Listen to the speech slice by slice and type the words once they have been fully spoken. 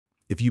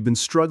If you've been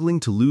struggling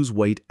to lose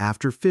weight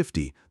after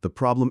 50, the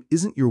problem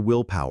isn't your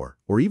willpower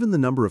or even the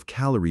number of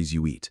calories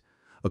you eat.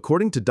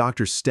 According to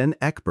Dr. Sten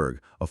Ekberg,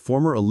 a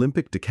former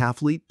Olympic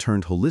decathlete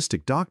turned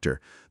holistic doctor,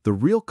 the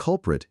real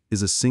culprit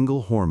is a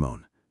single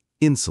hormone: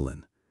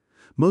 insulin.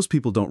 Most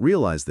people don't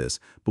realize this,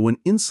 but when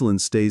insulin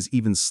stays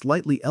even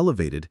slightly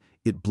elevated,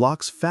 it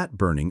blocks fat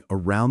burning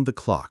around the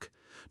clock.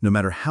 No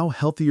matter how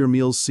healthy your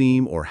meals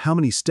seem or how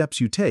many steps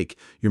you take,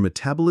 your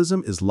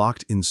metabolism is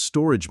locked in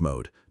storage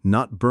mode,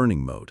 not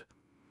burning mode.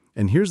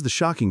 And here's the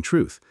shocking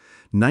truth: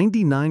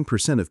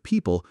 99% of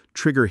people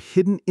trigger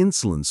hidden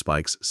insulin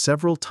spikes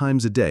several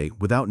times a day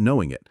without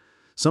knowing it,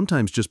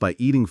 sometimes just by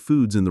eating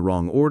foods in the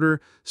wrong order,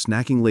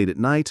 snacking late at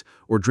night,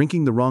 or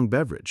drinking the wrong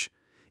beverage.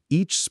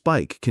 Each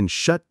spike can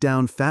shut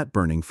down fat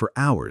burning for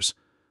hours.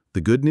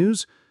 The good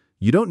news?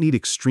 You don't need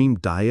extreme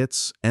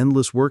diets,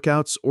 endless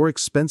workouts, or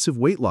expensive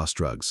weight loss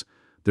drugs.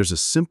 There's a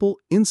simple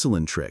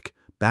insulin trick,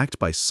 backed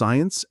by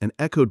science and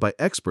echoed by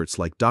experts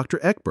like Dr.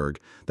 Ekberg,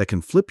 that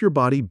can flip your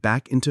body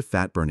back into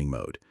fat-burning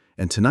mode.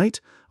 And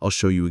tonight, I'll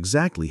show you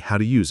exactly how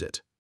to use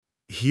it.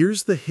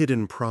 Here's the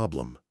hidden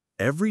problem.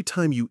 Every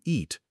time you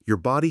eat, your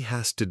body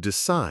has to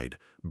decide: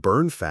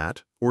 burn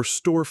fat or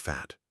store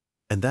fat.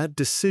 And that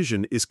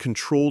decision is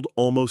controlled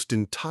almost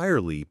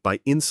entirely by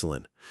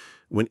insulin.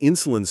 When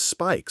insulin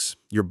spikes,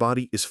 your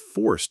body is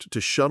forced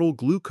to shuttle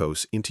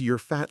glucose into your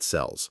fat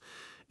cells.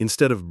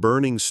 Instead of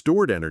burning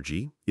stored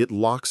energy, it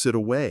locks it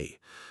away.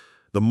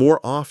 The more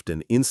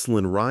often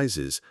insulin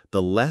rises,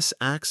 the less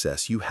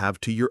access you have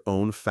to your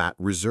own fat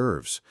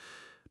reserves.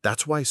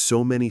 That's why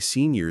so many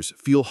seniors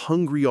feel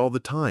hungry all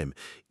the time,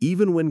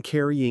 even when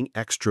carrying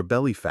extra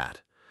belly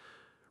fat.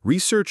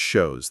 Research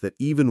shows that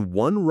even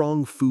one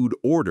wrong food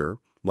order,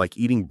 like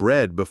eating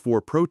bread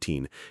before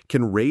protein,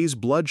 can raise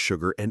blood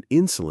sugar and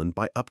insulin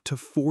by up to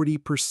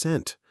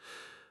 40%.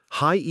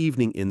 High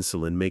evening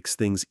insulin makes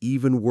things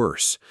even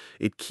worse.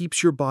 It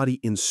keeps your body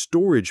in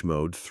storage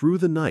mode through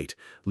the night,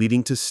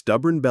 leading to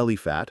stubborn belly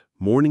fat,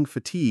 morning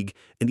fatigue,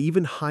 and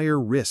even higher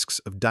risks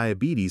of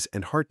diabetes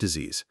and heart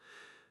disease.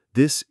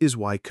 This is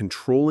why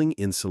controlling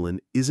insulin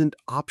isn't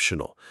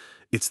optional.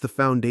 It's the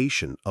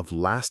foundation of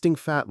lasting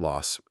fat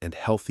loss and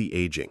healthy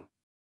aging.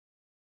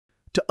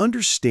 To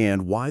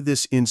understand why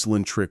this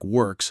insulin trick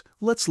works,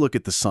 let's look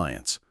at the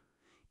science.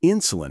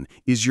 Insulin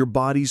is your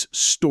body's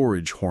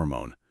storage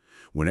hormone.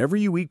 Whenever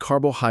you eat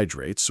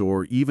carbohydrates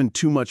or even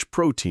too much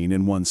protein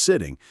in one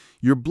sitting,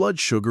 your blood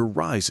sugar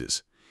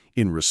rises.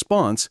 In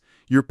response,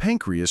 your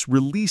pancreas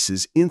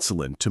releases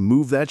insulin to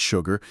move that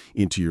sugar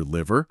into your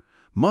liver,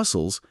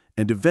 muscles,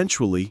 and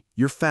eventually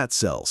your fat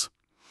cells.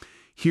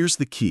 Here's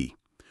the key.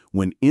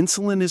 When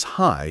insulin is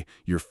high,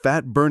 your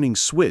fat-burning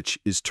switch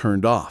is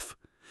turned off.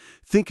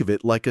 Think of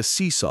it like a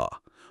seesaw.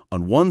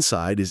 On one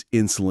side is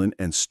insulin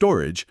and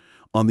storage,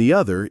 on the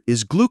other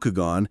is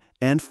glucagon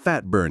and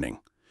fat burning.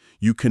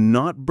 You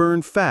cannot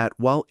burn fat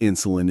while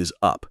insulin is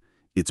up.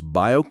 It's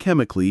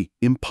biochemically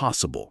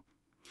impossible.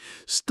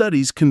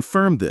 Studies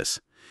confirm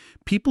this.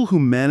 People who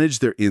manage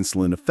their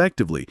insulin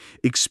effectively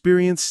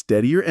experience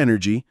steadier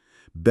energy,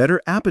 better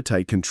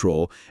appetite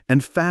control,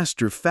 and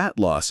faster fat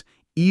loss,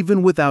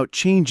 even without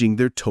changing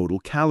their total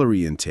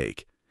calorie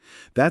intake.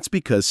 That's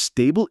because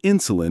stable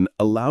insulin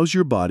allows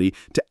your body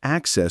to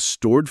access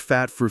stored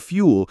fat for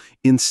fuel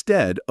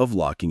instead of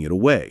locking it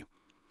away.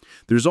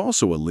 There's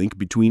also a link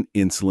between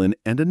insulin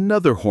and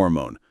another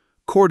hormone,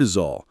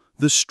 cortisol,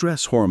 the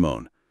stress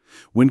hormone.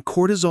 When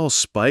cortisol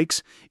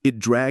spikes, it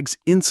drags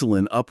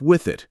insulin up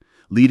with it,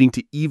 leading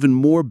to even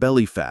more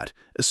belly fat,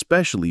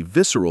 especially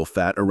visceral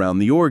fat around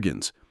the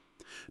organs.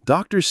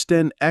 Dr.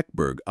 Sten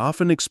Ekberg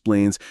often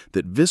explains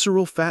that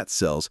visceral fat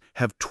cells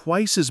have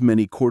twice as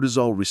many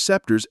cortisol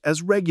receptors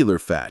as regular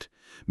fat,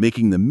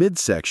 making the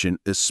midsection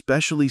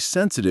especially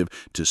sensitive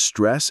to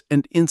stress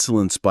and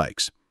insulin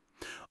spikes.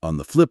 On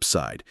the flip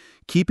side,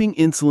 keeping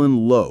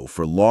insulin low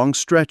for long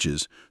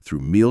stretches through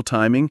meal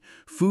timing,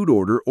 food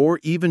order, or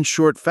even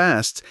short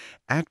fasts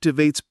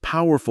activates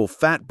powerful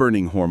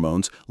fat-burning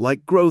hormones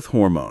like growth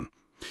hormone.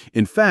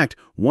 In fact,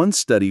 one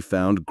study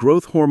found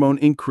growth hormone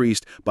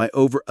increased by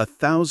over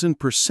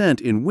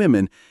 1,000% in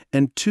women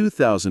and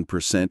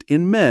 2,000%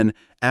 in men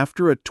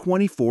after a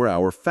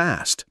 24-hour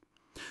fast.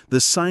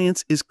 The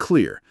science is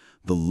clear.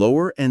 The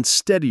lower and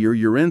steadier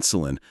your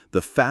insulin,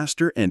 the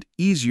faster and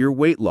easier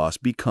weight loss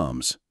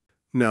becomes.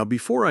 Now,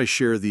 before I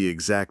share the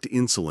exact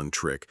insulin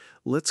trick,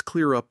 let's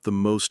clear up the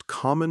most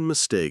common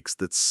mistakes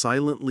that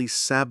silently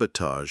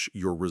sabotage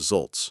your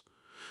results.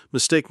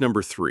 Mistake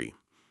number 3.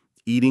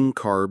 Eating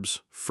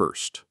carbs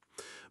first.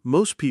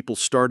 Most people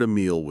start a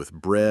meal with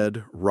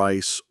bread,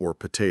 rice, or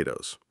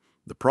potatoes.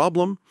 The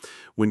problem?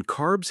 When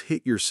carbs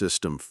hit your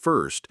system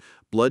first,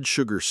 blood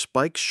sugar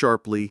spikes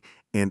sharply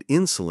and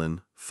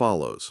insulin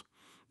follows.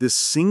 This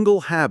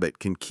single habit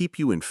can keep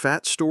you in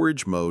fat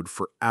storage mode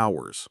for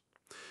hours.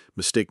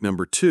 Mistake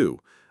number 2,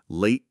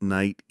 late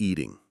night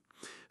eating.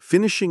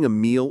 Finishing a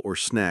meal or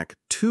snack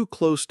too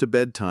close to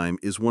bedtime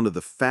is one of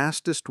the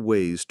fastest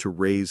ways to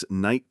raise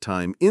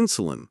nighttime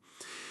insulin.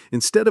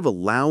 Instead of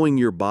allowing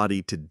your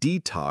body to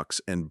detox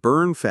and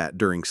burn fat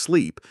during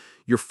sleep,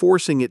 you're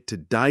forcing it to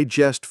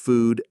digest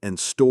food and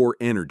store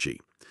energy.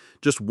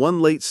 Just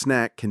one late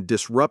snack can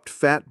disrupt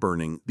fat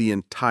burning the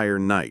entire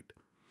night.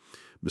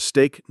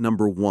 Mistake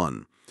number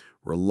 1,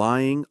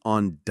 relying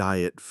on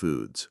diet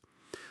foods.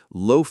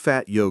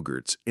 Low-fat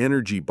yogurts,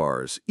 energy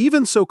bars,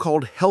 even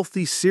so-called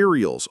healthy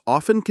cereals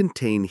often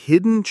contain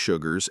hidden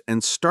sugars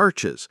and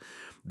starches.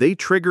 They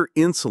trigger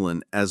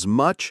insulin as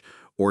much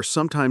or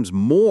sometimes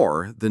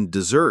more than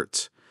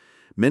desserts.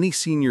 Many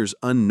seniors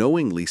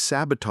unknowingly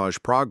sabotage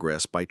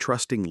progress by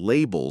trusting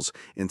labels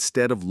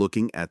instead of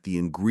looking at the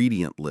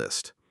ingredient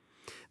list.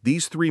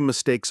 These 3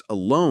 mistakes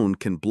alone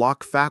can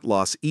block fat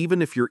loss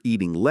even if you're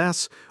eating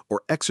less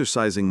or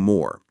exercising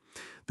more.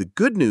 The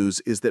good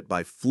news is that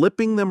by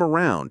flipping them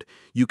around,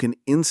 you can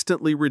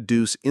instantly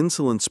reduce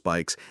insulin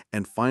spikes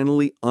and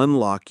finally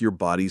unlock your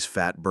body's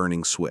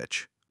fat-burning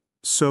switch.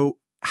 So,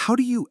 how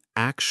do you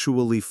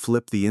actually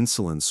flip the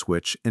insulin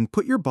switch and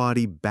put your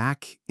body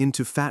back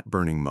into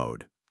fat-burning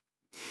mode?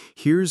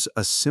 Here's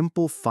a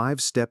simple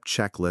 5-step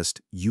checklist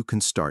you can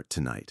start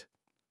tonight.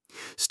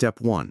 Step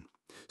 1.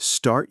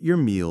 Start your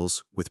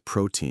meals with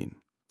protein.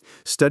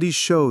 Studies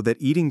show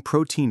that eating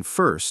protein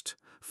first,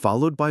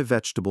 followed by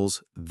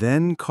vegetables,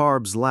 then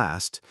carbs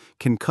last,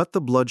 can cut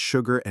the blood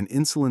sugar and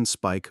insulin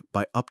spike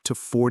by up to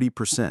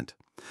 40%.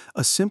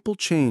 A simple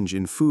change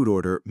in food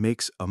order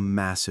makes a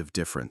massive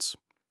difference.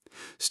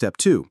 Step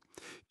 2.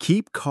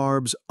 Keep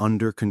carbs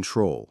under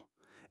control.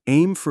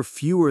 Aim for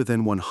fewer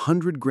than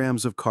 100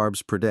 grams of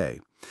carbs per day.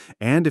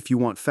 And if you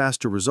want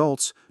faster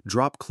results,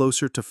 drop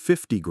closer to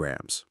 50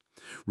 grams.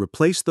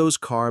 Replace those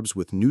carbs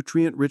with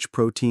nutrient-rich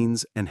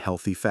proteins and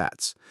healthy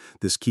fats.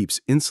 This keeps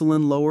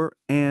insulin lower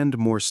and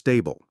more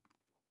stable.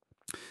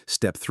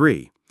 Step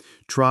 3.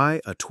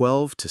 Try a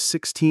 12 to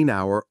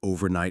 16-hour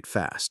overnight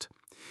fast.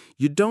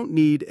 You don't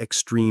need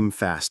extreme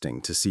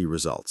fasting to see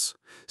results.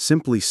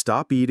 Simply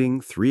stop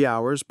eating 3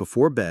 hours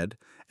before bed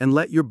and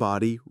let your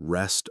body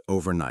rest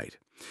overnight.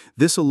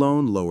 This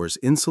alone lowers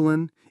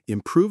insulin,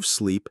 improves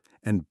sleep,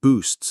 and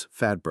boosts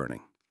fat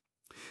burning.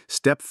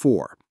 Step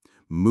 4.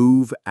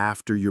 Move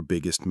after your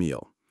biggest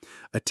meal.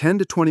 A 10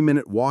 to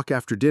 20-minute walk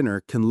after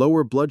dinner can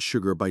lower blood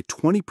sugar by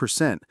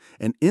 20%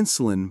 and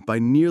insulin by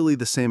nearly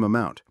the same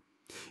amount.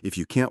 If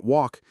you can't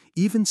walk,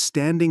 even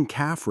standing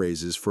calf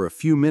raises for a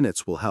few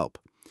minutes will help.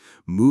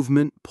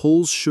 Movement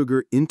pulls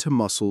sugar into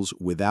muscles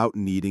without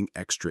needing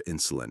extra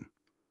insulin.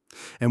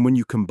 And when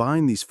you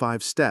combine these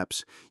 5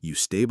 steps, you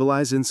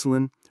stabilize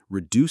insulin,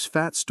 reduce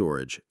fat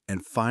storage,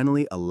 and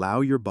finally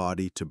allow your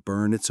body to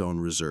burn its own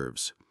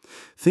reserves.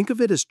 Think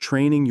of it as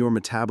training your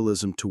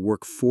metabolism to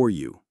work for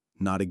you,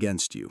 not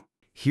against you.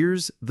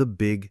 Here's the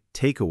big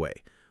takeaway.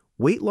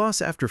 Weight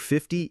loss after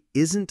 50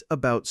 isn't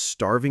about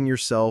starving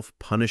yourself,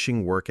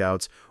 punishing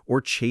workouts, or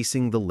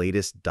chasing the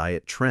latest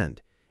diet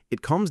trend.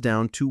 It comes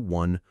down to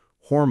one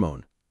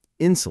hormone,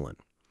 insulin.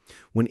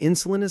 When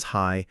insulin is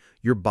high,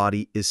 your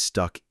body is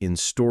stuck in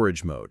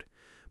storage mode.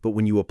 But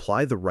when you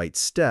apply the right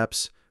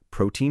steps,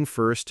 protein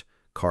first,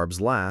 carbs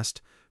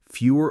last,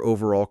 fewer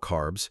overall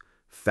carbs,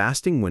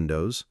 fasting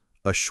windows,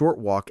 a short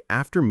walk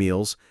after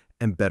meals,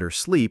 and better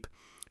sleep,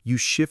 you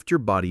shift your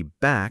body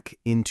back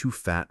into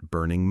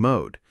fat-burning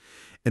mode.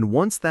 And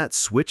once that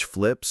switch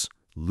flips,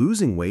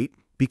 losing weight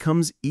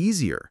becomes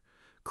easier.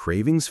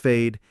 Cravings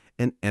fade,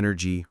 and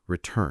energy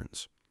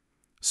returns.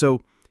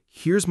 So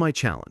here's my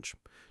challenge.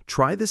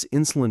 Try this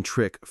insulin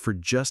trick for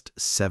just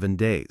 7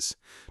 days.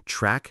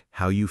 Track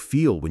how you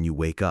feel when you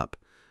wake up.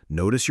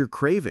 Notice your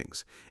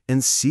cravings,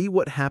 and see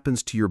what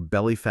happens to your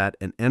belly fat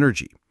and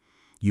energy.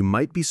 You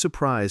might be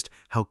surprised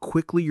how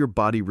quickly your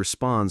body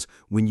responds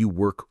when you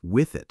work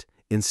with it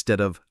instead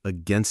of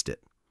against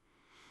it.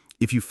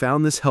 If you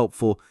found this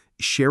helpful,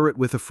 share it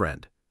with a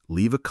friend.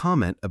 Leave a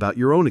comment about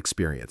your own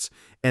experience,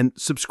 and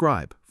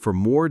subscribe for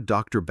more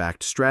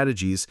doctor-backed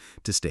strategies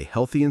to stay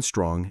healthy and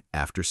strong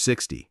after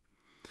 60.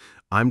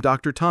 I'm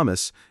Dr.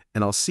 Thomas,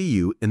 and I'll see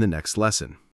you in the next lesson.